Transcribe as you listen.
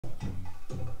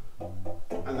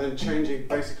and then changing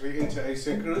basically into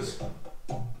asynchronous.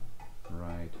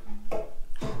 Right.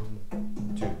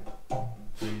 1, 2,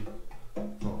 3,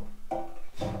 4.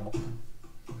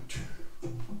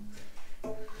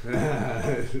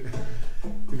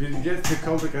 If you get too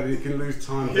complicated, you can lose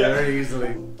time very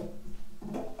easily.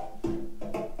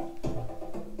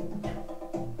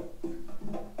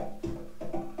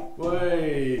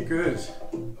 Way good.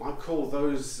 I call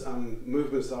those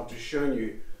movements that I've just shown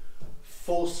you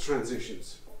forced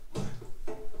transitions.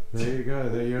 There you go.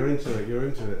 There, you're into it. You're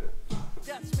into it.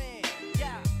 Dutchman,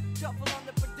 yeah, shuffle on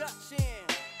the production.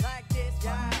 Like this,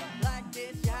 yeah, like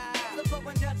this, yeah. The flow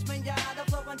on Dutchman, yeah, the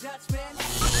flow on Dutchman.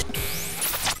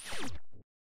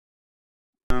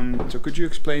 So could you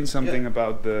explain something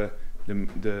about the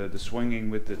swinging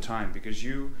with the time? Because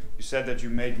you said that you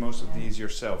made most of these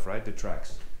yourself, right? The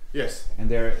tracks. Yes. And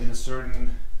they're in a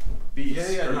certain beat.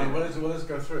 Yeah. No, well, let's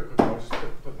go through it quickly. I'll just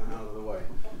put that out of the way.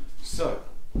 So,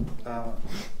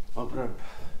 I'll grab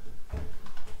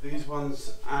these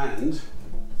ones and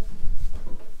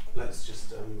let's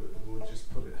just we'll just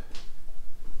put it.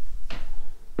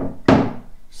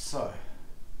 So,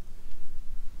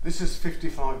 this is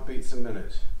 55 beats a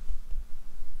minute.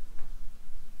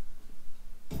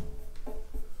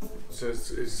 So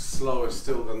it's slower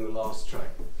still than the last track.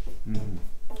 Mm-hmm.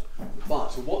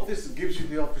 But what this gives you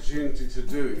the opportunity to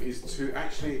do is to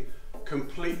actually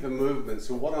complete the movement.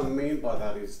 So what I mean by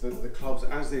that is that the clubs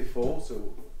as they fall,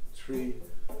 so 3,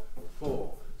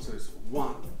 4, so it's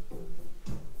 1,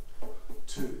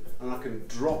 2, and I can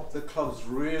drop the clubs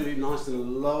really nice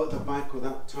and low at the back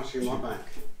without touching my back.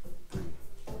 3,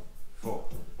 4,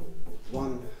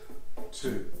 1,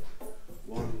 2,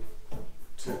 1,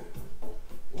 2,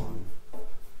 1,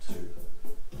 2,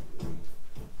 1,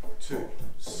 2.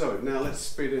 So now let's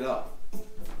speed it up.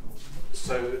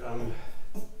 So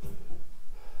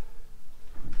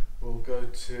we'll go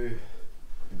to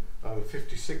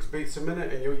 56 beats a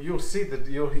minute, and you'll see that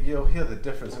you'll hear the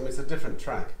difference. I mean, it's a different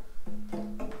track,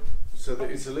 so that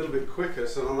it's a little bit quicker.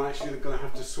 So I'm actually going to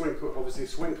have to swing, obviously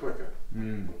swing quicker.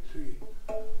 3,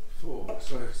 4.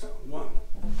 So it's 1,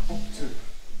 2,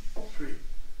 3,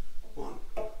 1,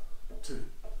 2,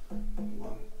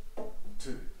 1,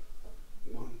 2,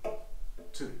 1,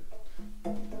 2.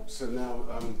 So now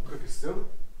quicker still.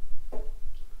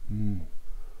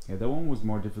 Yeah, that one was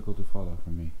more difficult to follow for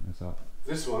me, I thought.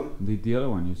 This one? The other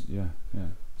one, yeah.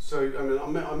 So, I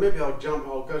mean, maybe I'll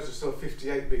go to sort of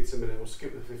 58 beats a minute, we'll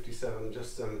skip the 57,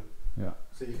 just yeah.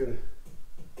 So you can...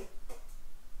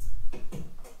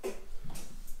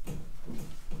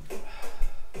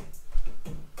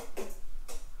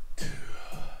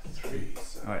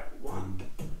 So all right. 1,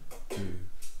 2,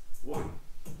 1,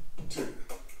 2,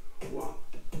 1,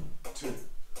 2,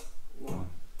 1,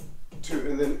 2,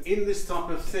 and then in this type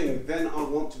of thing, then I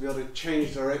want to be able to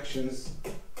change directions.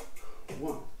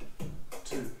 1,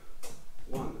 2,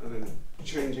 1, and then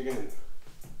change again.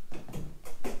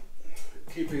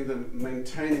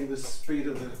 Maintaining the speed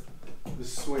of the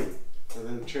swing, and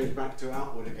then change back to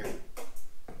outward again.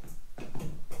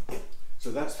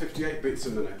 So that's 58 beats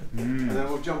a minute. And then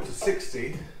we'll jump to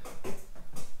 60.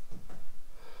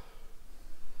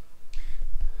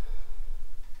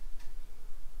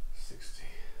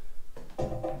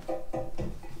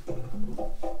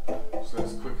 So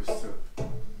it's quicker still.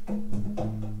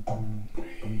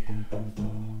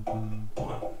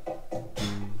 1,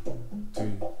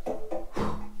 2,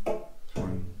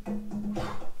 3,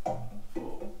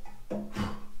 4.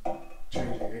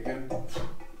 Changing again.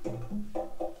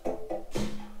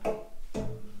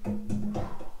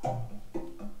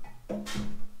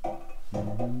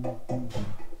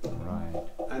 Right.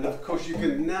 And of course you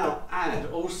can now add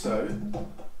also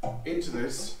into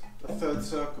this a third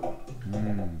circle.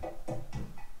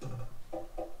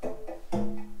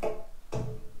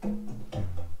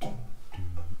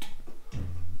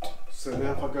 So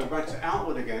now if I go back to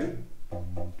outward again,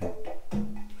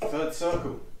 third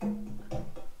circle.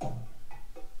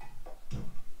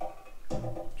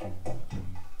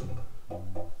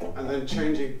 And then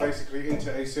changing basically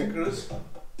into asynchronous.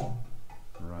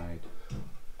 Right.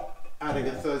 Adding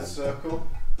a third circle.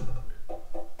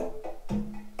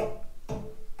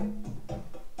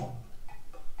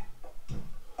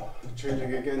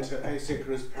 Changing again to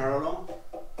asynchronous parallel.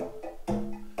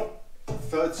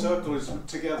 Third circle is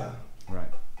together.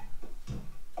 Right.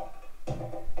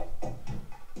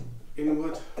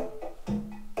 Inward.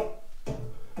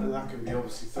 And that can be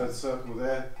obviously third circle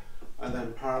there. And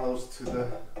then parallels to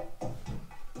the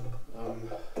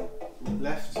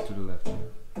left. To the left.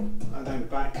 And then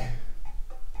back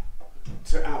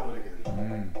to outward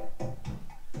again.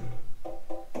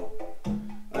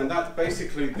 And that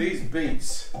basically these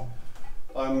beats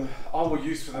I will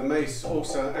use for the mace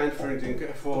also and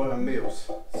for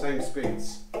meals. Same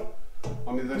speeds.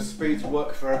 I mean those speeds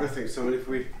work for everything. So I mean,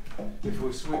 if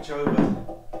we switch over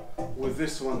with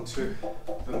this one to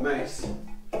the mace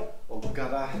or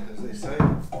Gada as they say.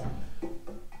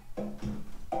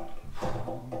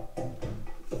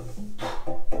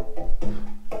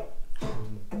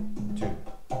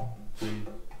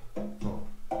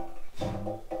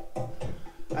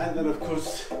 And then of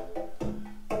course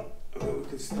we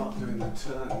can start doing the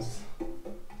turns.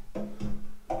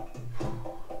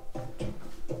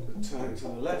 The turn to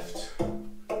the left.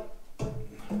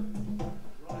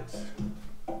 Right.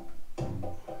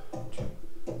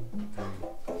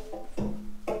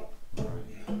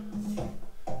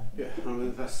 Yeah, I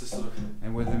mean that's the sort of.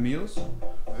 And with the meals?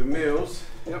 The meals,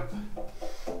 yep.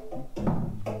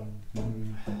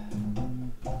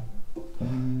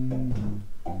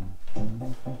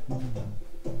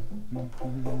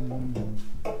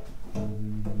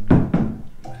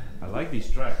 I like these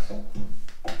tracks.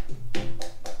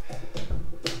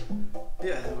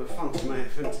 Yeah, they were fun to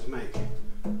make.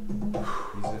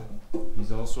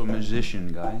 He's also a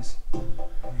musician, guys.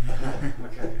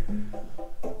 Okay.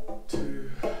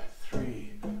 2,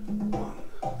 3, 1,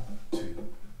 2,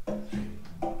 3,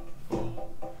 4.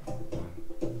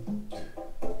 1, 2,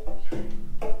 3,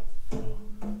 4.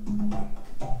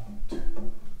 1, 2,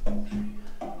 3,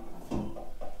 4.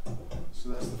 So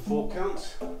that's the 4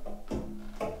 count.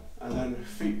 And then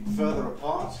feet further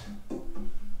apart.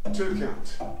 2 count.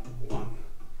 1,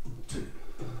 2,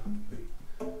 3,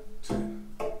 2,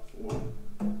 1,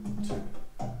 2,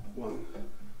 1,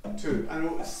 2.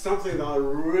 And something that I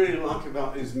really like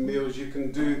about his meals, you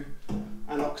can do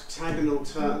an octagonal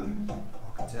turn.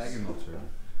 Octagonal turn.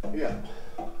 Yeah.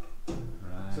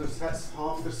 Right. So that's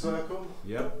half the circle.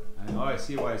 Yep. Oh, I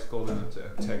see why it's called an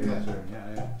octagonal Yeah. turn.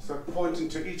 Yeah. So pointing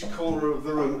to each corner of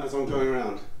the room as I'm going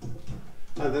around.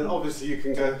 And then obviously you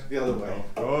can go the other way.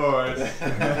 Of course.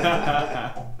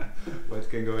 What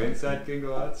can go inside can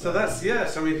go outside. So that's,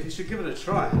 yes, I mean, you should give it a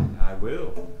try. I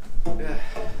will. Yeah.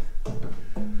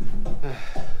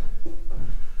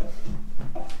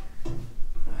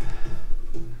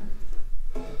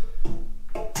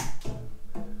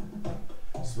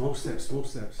 Small steps, small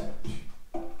steps.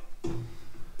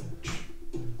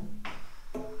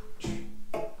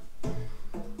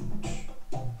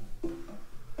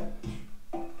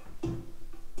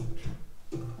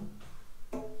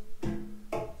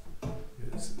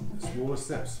 Yes, smaller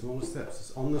steps, smaller steps.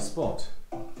 It's on the spot.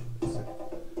 That's it.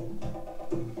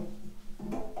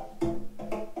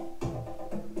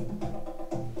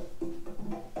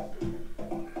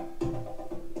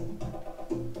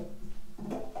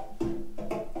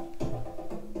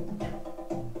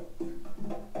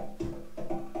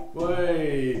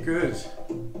 Way, good.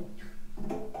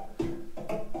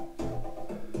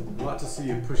 I'd like to see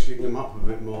you pushing them up a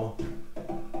bit more.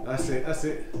 That's it, that's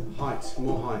it. Height,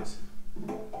 more height.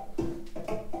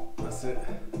 That's it.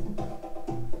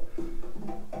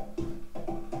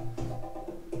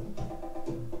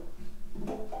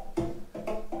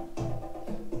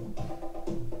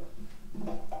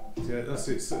 Yeah, that's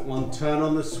it. So one turn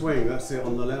on the swing. That's it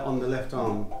on the left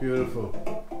arm. Beautiful.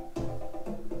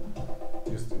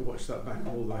 Just watch that back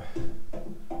all the way.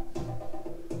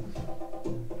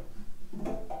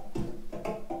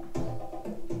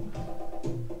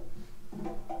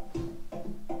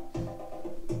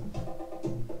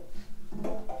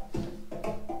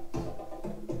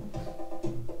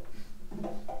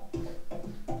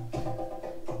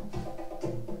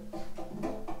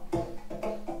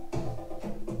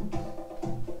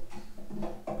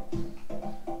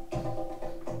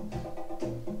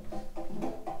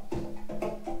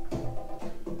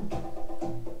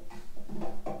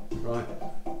 Right,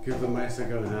 give the mace a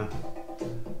go now.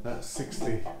 That's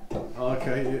 60.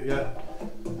 Okay, yeah.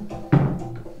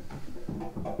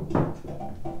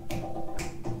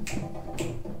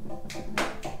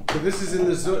 So this is in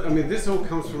the, I mean, this all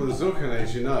comes from the Zulkan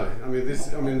age, you know.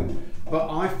 But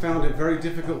I found it very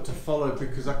difficult to follow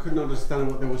because I couldn't understand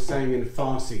what they were saying in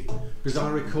Farsi. Because I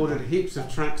recorded heaps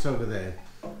of tracks over there.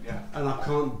 Yeah. And I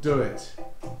can't do it.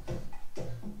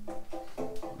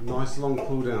 Nice long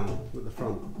pull down at the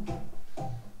front.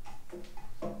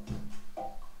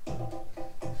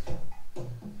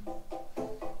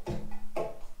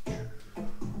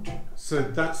 So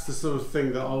that's the sort of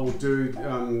thing that I will do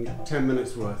 10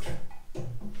 minutes worth.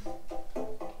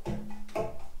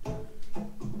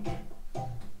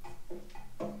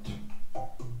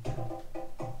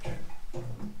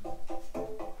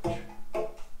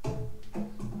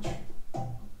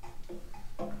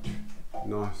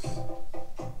 Nice.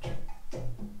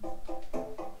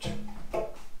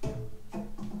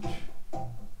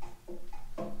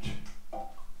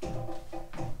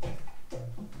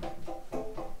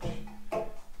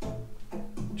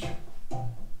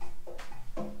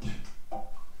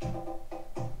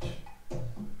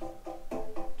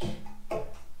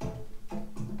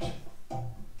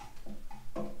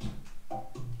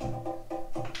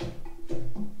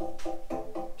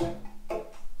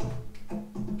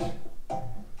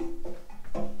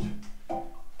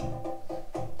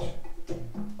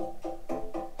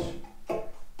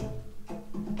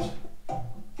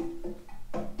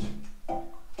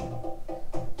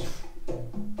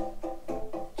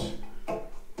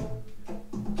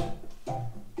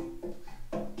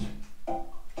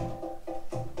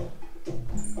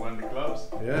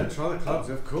 Yeah, try the clubs,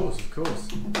 of course, of course.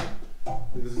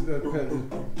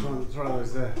 Try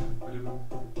those there.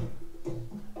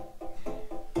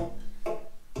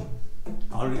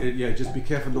 Yeah, just be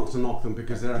careful not to knock them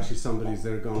because they're actually somebody's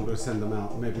there going, I'm going to send them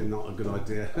out. Maybe not a good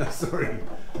idea. Sorry.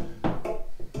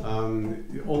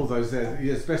 All of those there.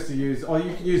 Yeah, it's best to use. Oh,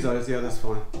 you can use those. Yeah, that's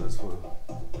fine. That's fine.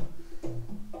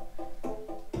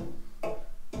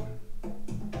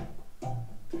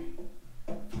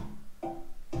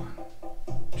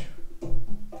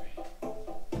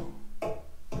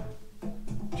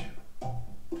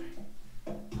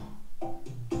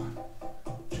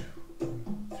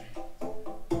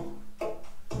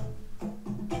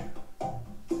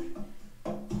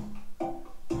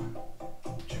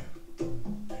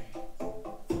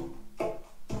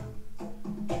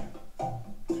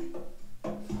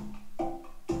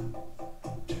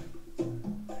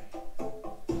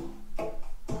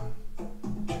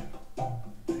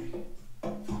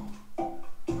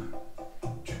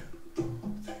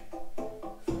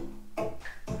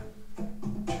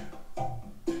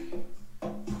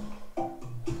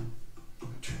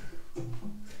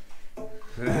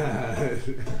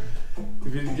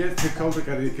 If you get too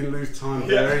complicated, you can lose time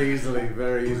very easily,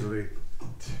 very easily.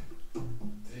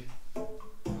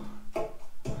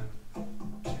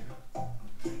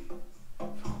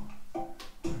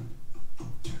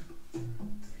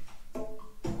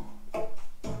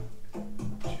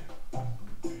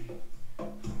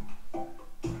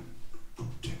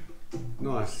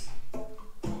 Nice.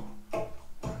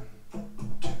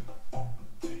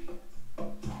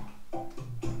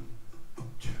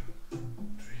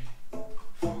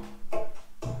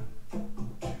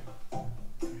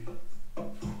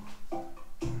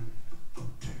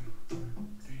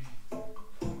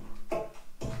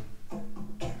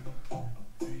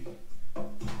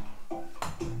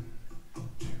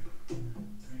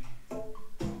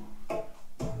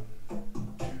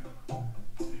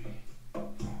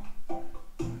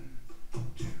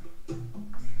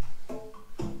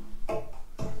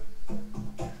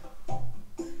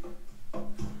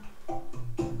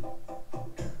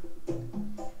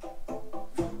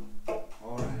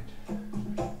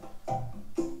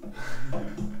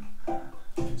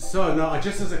 So now,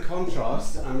 just as a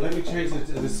contrast, let me change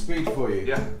the speed for you.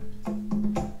 Yeah.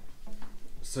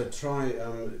 So try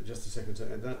just a second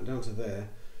down to there.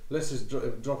 Let's just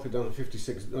drop it down to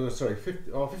 56. No, sorry,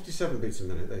 57 beats a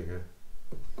minute. There you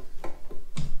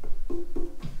go.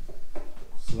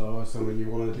 Slower. So when you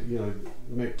want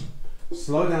to,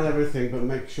 slow down everything, but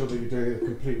make sure that you're doing a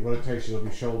complete rotation of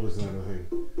your shoulders and everything.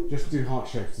 Just do heart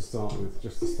shapes to start with.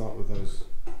 Just to start with those.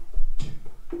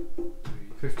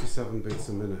 57 beats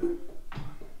a minute.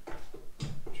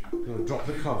 No, drop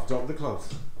the cuff, drop the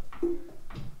clubs.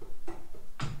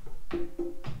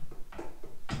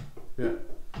 Yeah.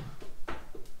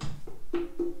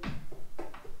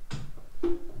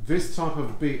 This type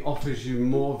of beat offers you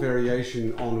more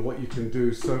variation on what you can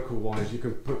do circle-wise. You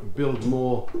can build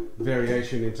more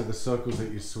variation into the circles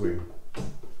that you swing.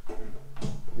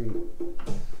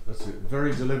 That's it.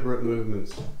 Very deliberate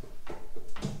movements.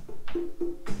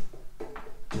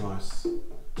 Nice.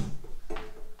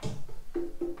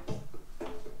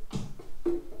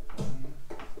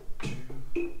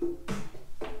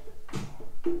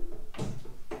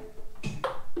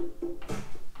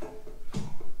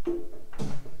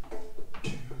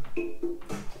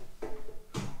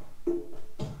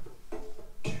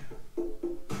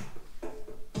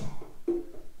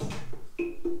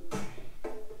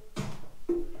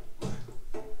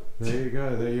 There you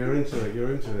go, there you're into it,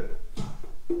 you're into it.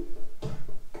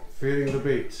 Feeling the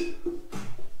beat.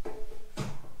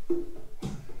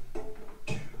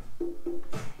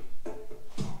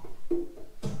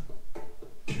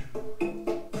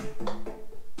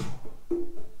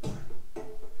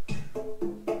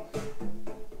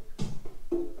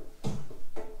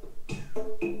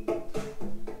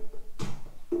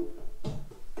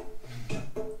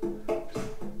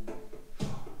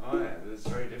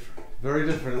 Very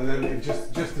different, and then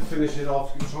just to finish it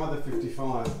off, you try the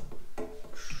 55.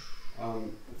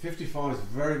 55 is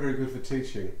very, very good for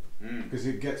teaching because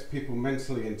it gets people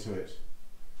mentally into it.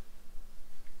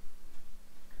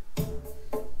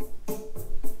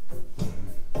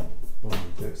 Boom,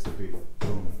 that's the beat.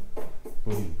 Boom,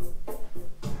 boom.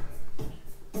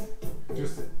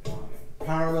 Just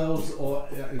parallels, or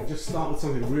just start with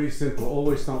something really simple.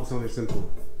 Always start with something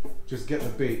simple. Just get the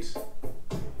beat.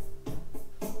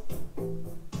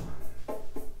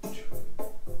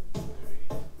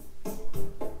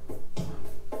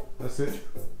 That's it.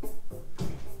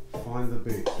 Find the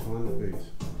beat, find the beat.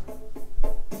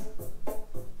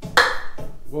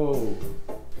 Whoa.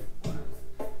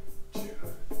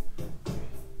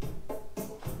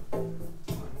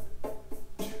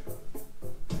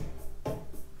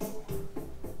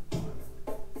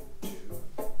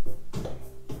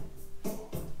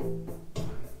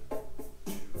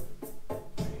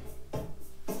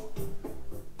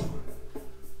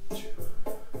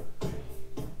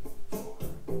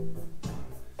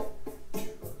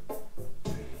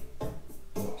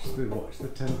 Watch the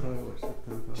tempo. Watch the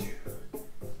tempo.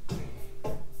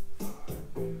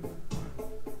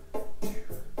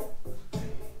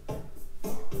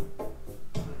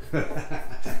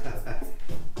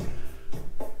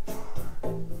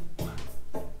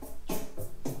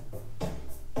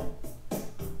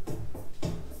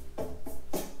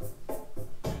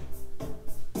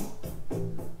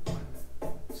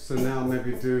 So now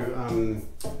maybe do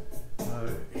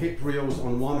hip reels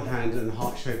on one hand and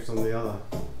heart shapes on the other.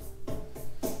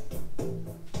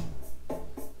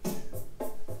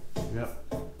 Yep.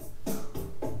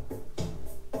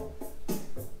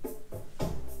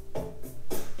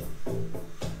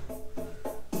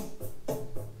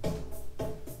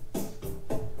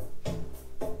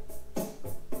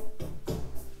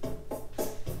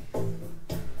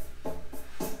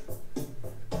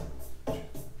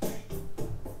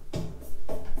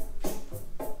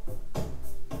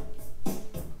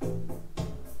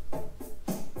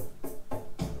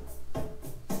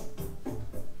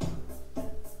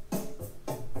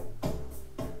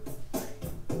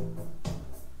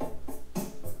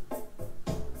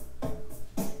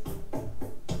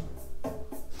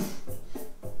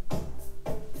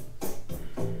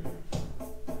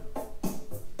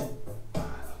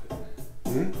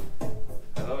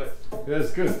 I love it. Yeah,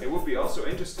 it's good. It would be also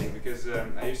interesting because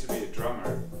I used to be a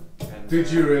drummer. And, Did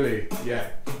you really? Yeah.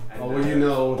 And, Oh, well, you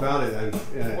know all about it then.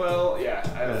 Yeah. Well, yeah,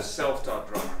 I was a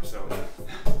self-taught drummer, so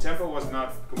tempo was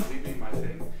not completely my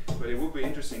thing, but it would be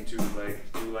interesting to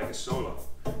like do like a solo.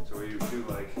 So you do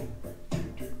like.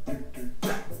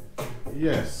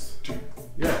 Yes.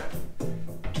 Yeah.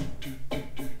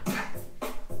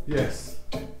 Yes.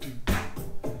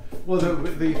 Well,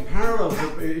 the parallels,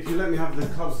 if you let me have the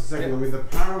clubs a second, I mean, the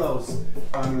parallels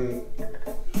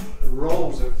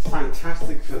rolls are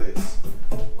fantastic for this.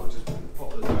 I'll just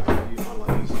pop those back. You might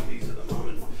like these at the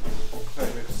moment.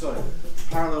 So,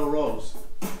 parallel rolls.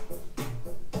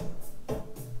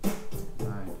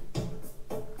 Right.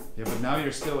 Yeah, but now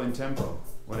you're still in tempo.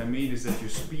 What I mean is that you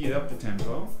speed up the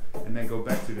tempo and then go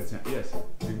back to the tempo. Yes.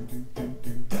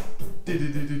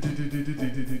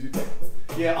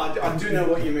 Yeah, I do know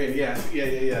what you mean. Yeah.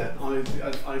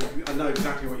 I know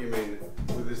exactly what you mean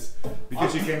with this.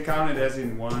 Because you can count it as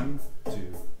in 1, 2,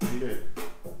 3.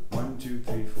 1, 2,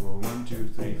 3, 4. 1, 2,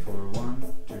 3, 4.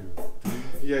 1, 2, 3.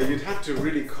 Yeah, you'd have to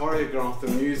really choreograph the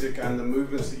music and the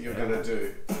movements that you're going to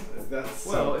do. That's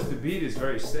well, if the beat is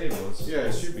very stable,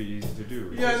 it should be easy to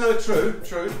do. Yeah, no, true.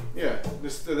 Yeah,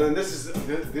 this is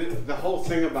the whole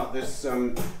thing about this.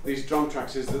 These drum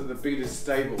tracks is that the beat is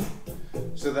stable.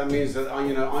 So that means that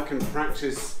I can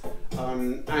practice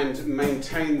and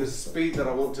maintain the speed that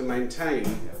I want to maintain,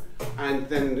 and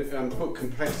then put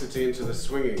complexity into the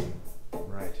swinging.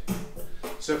 Right.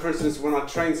 So, for instance, when I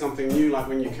trained something new, like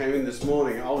when you came in this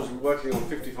morning, I was working on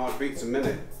 55 beats a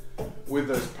minute with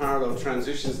those parallel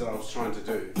transitions that I was trying to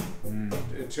do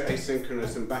to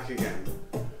asynchronous and back again.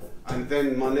 And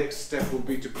then my next step will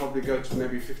be to probably go to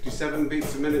maybe 57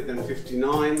 beats a minute, then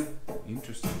 59.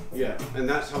 Interesting. Yeah, and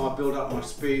that's how I build up my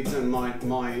speeds and my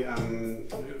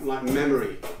like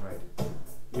memory.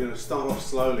 Right. Start off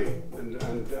slowly and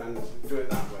do it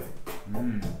that way.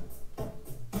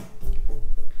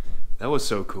 That was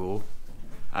so cool.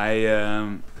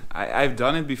 I've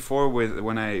done it before with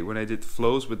when I did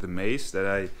flows with the mace, that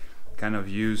I kind of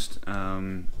used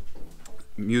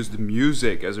the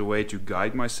music as a way to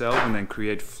guide myself and then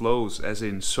create flows, as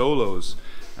in solos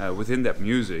within that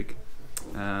music.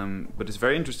 But it's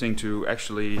very interesting to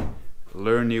actually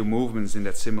learn new movements in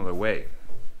that similar way.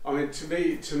 I mean, to me,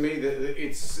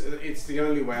 it's the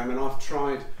only way. I mean, I've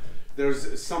tried.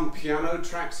 There's some piano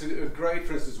tracks that are great.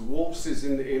 For instance, waltzes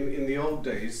in the old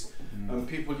days.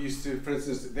 People used to, for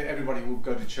instance, everybody would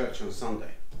go to church on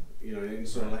Sunday, in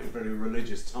sort of like very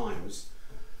religious times.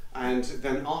 And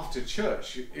then after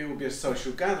church, it would be a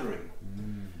social gathering.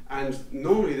 And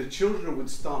normally the children would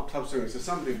start club swinging. So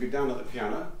somebody would be down at the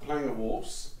piano playing a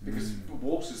waltz, because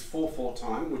waltz is 4/4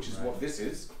 time, which is what this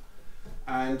is.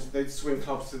 And they'd swing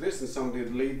clubs to this, and somebody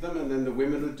would lead them, and then the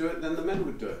women would do it, and then the men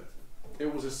would do it.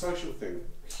 It was a social thing,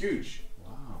 huge.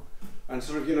 Wow. And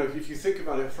sort of, if you think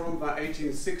about it, from about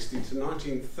 1860 to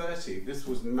 1930, this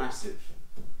was massive.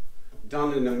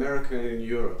 Done in America and in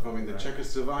Europe. I mean, the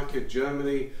Czechoslovakia,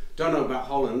 Germany, don't know about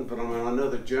Holland, but I know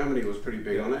that Germany was pretty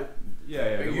big on it.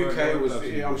 Yeah. The UK was,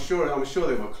 I'm sure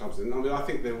there were clubs in. I mean, I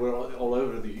think they were all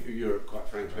over Europe, quite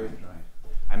frankly. Right.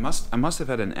 I must have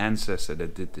had an ancestor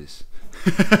that did this.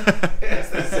 Yes,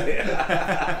 that's it.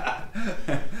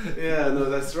 Yeah, no,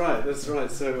 that's right.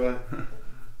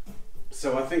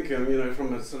 So I think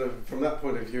from that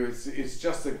point of view, it's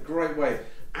just a great way,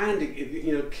 and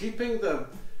keeping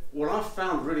what I've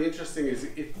found really interesting is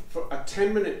if for a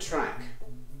 10-minute track,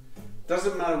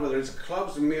 doesn't matter whether it's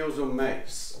clubs, meals or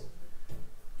mace,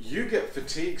 you get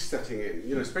fatigue setting in,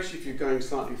 you know, especially if you're going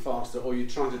slightly faster or you're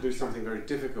trying to do something very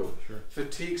difficult. Sure.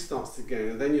 Fatigue starts to gain,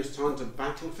 and then you're trying to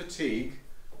battle fatigue,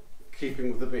 keeping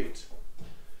with the beat.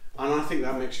 And I think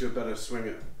that makes you a better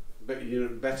swinger, but you're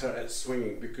better at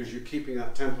swinging because you're keeping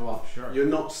that tempo up. Sure. You're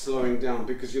not slowing down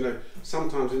because, you know,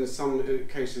 sometimes in some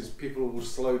cases people will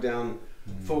slow down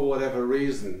for whatever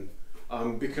reason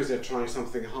because they're trying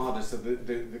something harder, so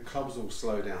the clubs will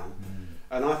slow down.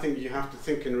 And I think you have to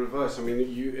think in reverse. I mean,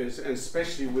 and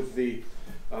especially with the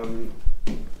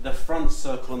front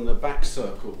circle and the back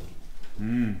circle.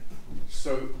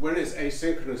 So when it's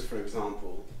asynchronous, for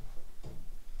example,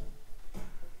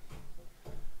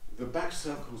 the back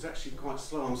circle is actually quite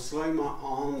slow. I'm slowing my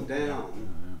arm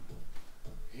down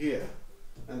here,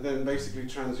 and then basically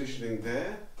transitioning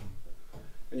there.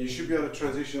 And you should be able to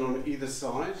transition on either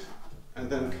side, and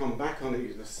then come back on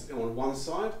on one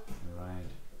side. Right.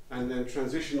 And then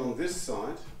transition on this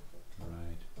side,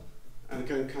 Right. and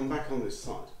again come back on this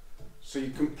side. So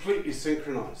you're completely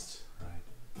synchronized. Right.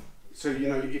 So, you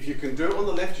know, if you can do it on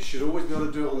the left, you should always be able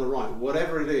to do it on the right,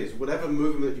 whatever it is, whatever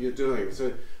movement you're doing.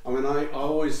 So, I mean, I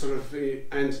always sort of,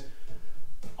 and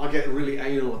I get really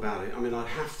anal about it. I mean, I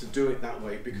have to do it that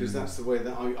way because that's the way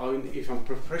that if I'm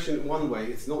proficient one way,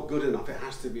 it's not good enough. It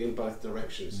has to be in both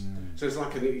directions. So it's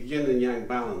like a yin and yang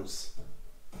balance.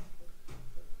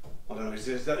 I don't know,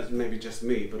 that is maybe just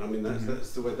me, but I mean,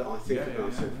 that's the way that I think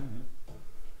about it.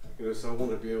 You know, so I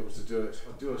want to be able to do it.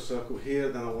 I do a circle here,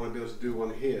 then I want to be able to do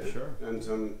one here. Sure.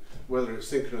 And whether it's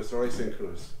synchronous or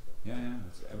asynchronous. Yeah,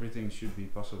 everything should be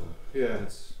possible. Yeah.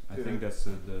 I think that's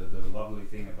the lovely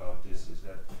thing about this is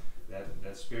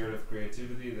that spirit of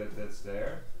creativity that's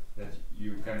there, that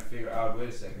you kind of figure out, wait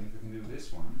a second, if we can do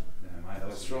this one, then I might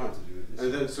also be able to do it this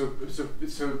And then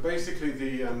so basically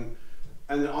the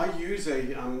and I use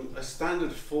a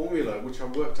standard formula which I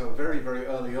worked out very, very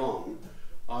early on,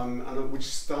 and which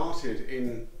started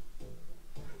in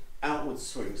outward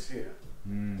swings here.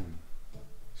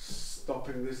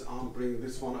 Stopping this arm, bringing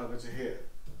this one over to here,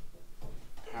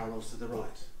 parallels to the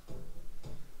right.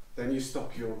 Then you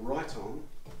stop your right arm,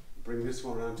 bring this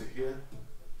one around to here,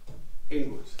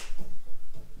 inward.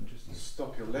 Interesting.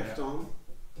 Stop your left arm,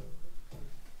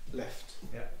 left.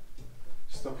 Yeah.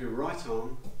 Stop your right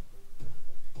arm,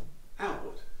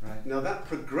 outward. Right. Now that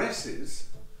progresses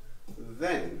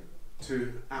then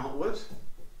to outward,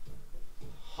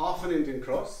 half an Indian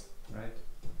cross, Right.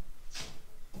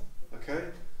 okay?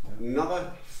 Yeah.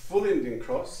 Another full Indian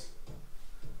cross,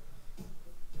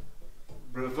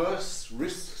 reverse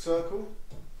wrist circle,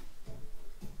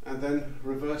 and then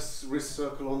reverse wrist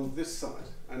circle on this side,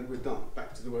 and we're done,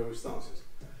 back to the way we started.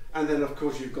 And then of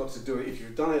course you've got to do it, if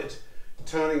you've done it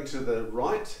turning to the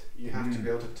right, you have to be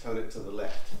able to turn it to the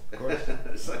left. Of course.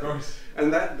 So, Of course.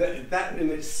 and that in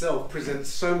itself presents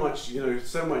so much, you know,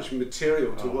 so much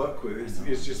material to work with.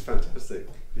 It's just fantastic.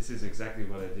 This is exactly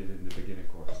what I did in the beginner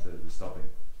course, the stopping.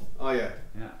 Oh yeah.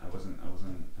 Yeah, I wasn't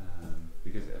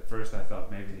because at first I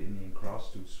thought maybe the Indian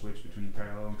cross to switch between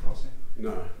parallel and crossing.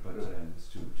 No, but no. It's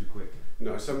too quick.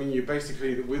 No, so I mean, you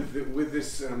basically with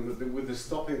the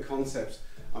stopping concept.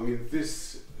 I mean,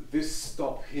 this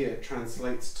stop here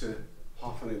translates to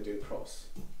half an Indian cross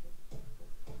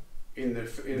in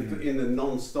the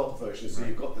non-stop version. So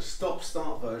you've got the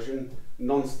stop-start version,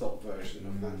 non-stop version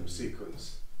of that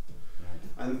sequence.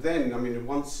 Right. And then, I mean,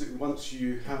 once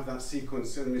you have that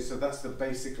sequence, I mean, so that's the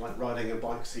basic like riding a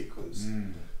bike sequence.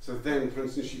 So then, for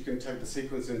instance, you can take the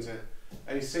sequence into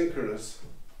asynchronous,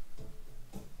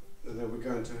 and then we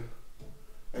go into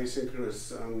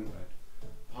asynchronous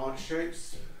heart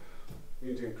shapes,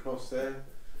 Indian cross there,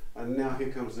 and now here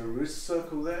comes the wrist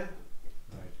circle there.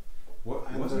 Right.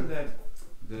 And Wasn't that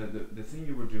the thing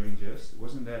you were doing just?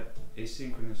 Wasn't that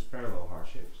asynchronous parallel heart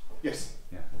shapes? Yes.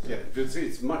 Yeah. Yeah,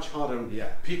 it's much harder. Yeah.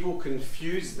 People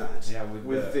confuse that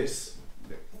with this.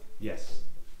 Yes.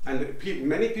 And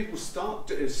many people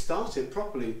start it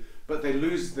properly, but they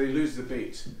lose the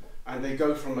beat, and they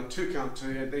go from a 2 count to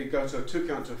a 2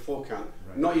 count to a 4 count,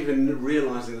 not even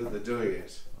realizing that they're doing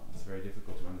it. Well, it's very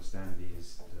difficult to understand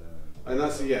these. And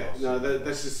that's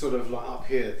this is sort of like up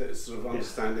here. That's sort of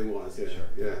understanding wise. Yeah. Sure.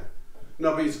 Yeah.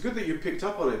 No, but it's good that you picked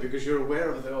up on it because you're aware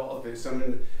of this. I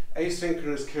mean,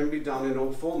 asynchronous can be done in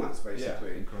all formats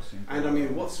basically. In crossing. And I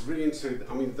mean, what's really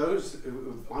those,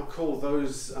 I call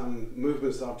those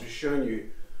movements that I've just shown you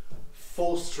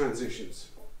forced transitions.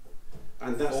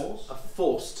 And that's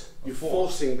forced. You're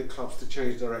forcing the clubs to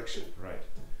change direction. Right.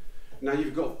 Now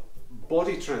you've got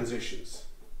body transitions.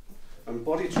 And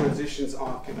body transitions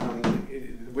are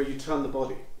where you turn the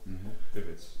body.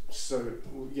 pivots. So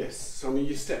yes, so I mean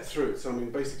you step through. So I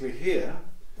mean basically here,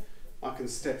 I can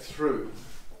step through,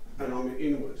 and I'm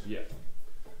inward. Yeah.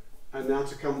 And now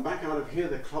to come back out of here,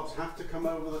 the clubs have to come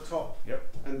over the top.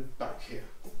 Yep. And back here.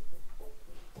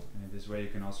 And in this way you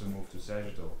can also move to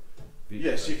sagittal.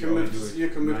 Yes, you can move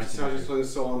to sagittal and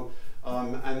so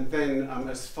on. And then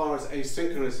as far as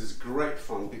asynchronous is great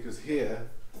fun, because here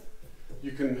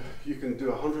you can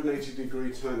do a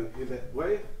 180-degree turn here that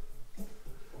way,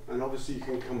 and obviously you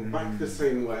can come back the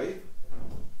same way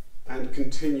and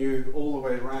continue all the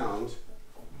way around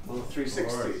on a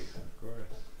 360. Of course.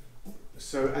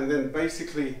 So, and then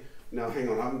basically, now hang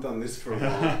on, I haven't done this for a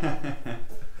while.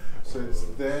 So it's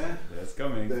there. That's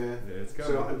coming. There. It's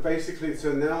coming. So and basically,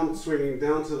 so now I'm swinging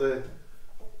down to the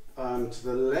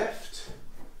left,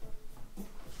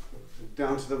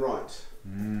 down to the right,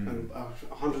 and a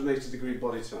 180-degree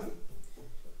body turn.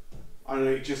 And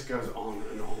it just goes on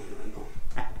and on and on.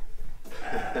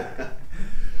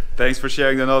 Thanks for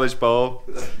sharing the knowledge, Paul.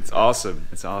 It's awesome.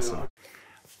 It's awesome.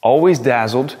 Always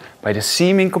dazzled by the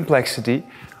seeming complexity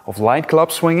of light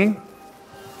club swinging?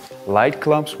 Light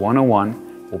Clubs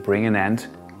 101 will bring an end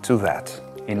to that.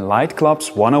 In Light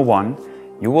Clubs 101,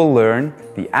 you will learn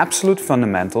the absolute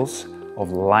fundamentals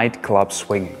of light club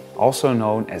swinging, also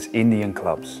known as Indian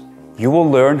clubs. You will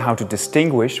learn how to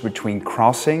distinguish between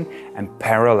crossing and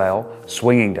parallel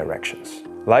swinging directions.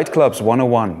 Light Clubs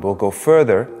 101 will go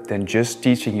further than just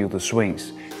teaching you the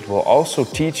swings. It will also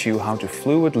teach you how to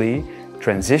fluidly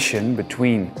transition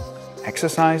between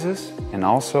exercises and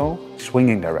also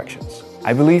swinging directions.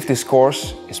 I believe this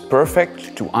course is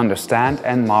perfect to understand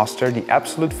and master the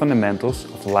absolute fundamentals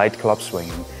of light club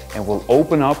swinging and will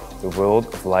open up the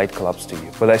world of light clubs to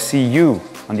you. Will I see you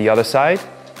on the other side?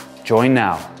 Join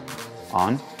now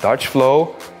on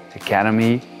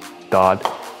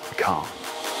DutchFlowAcademy.com.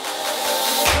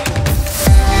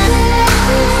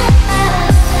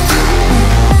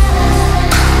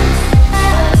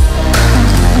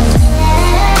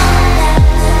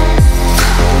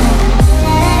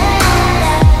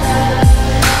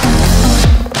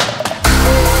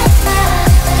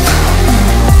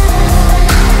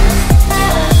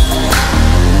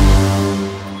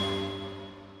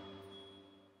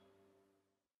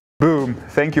 Boom!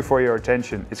 Thank you for your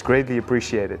attention. It's greatly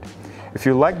appreciated. If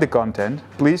you like the content,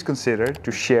 please consider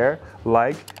to share,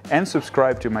 like, and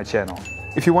subscribe to my channel.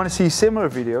 If you want to see similar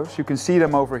videos, you can see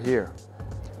them over here.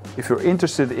 If you're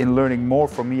interested in learning more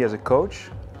from me as a coach,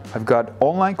 I've got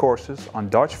online courses on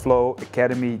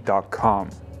DutchFlowAcademy.com.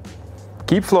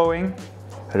 Keep flowing,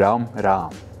 Ram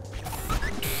Ram.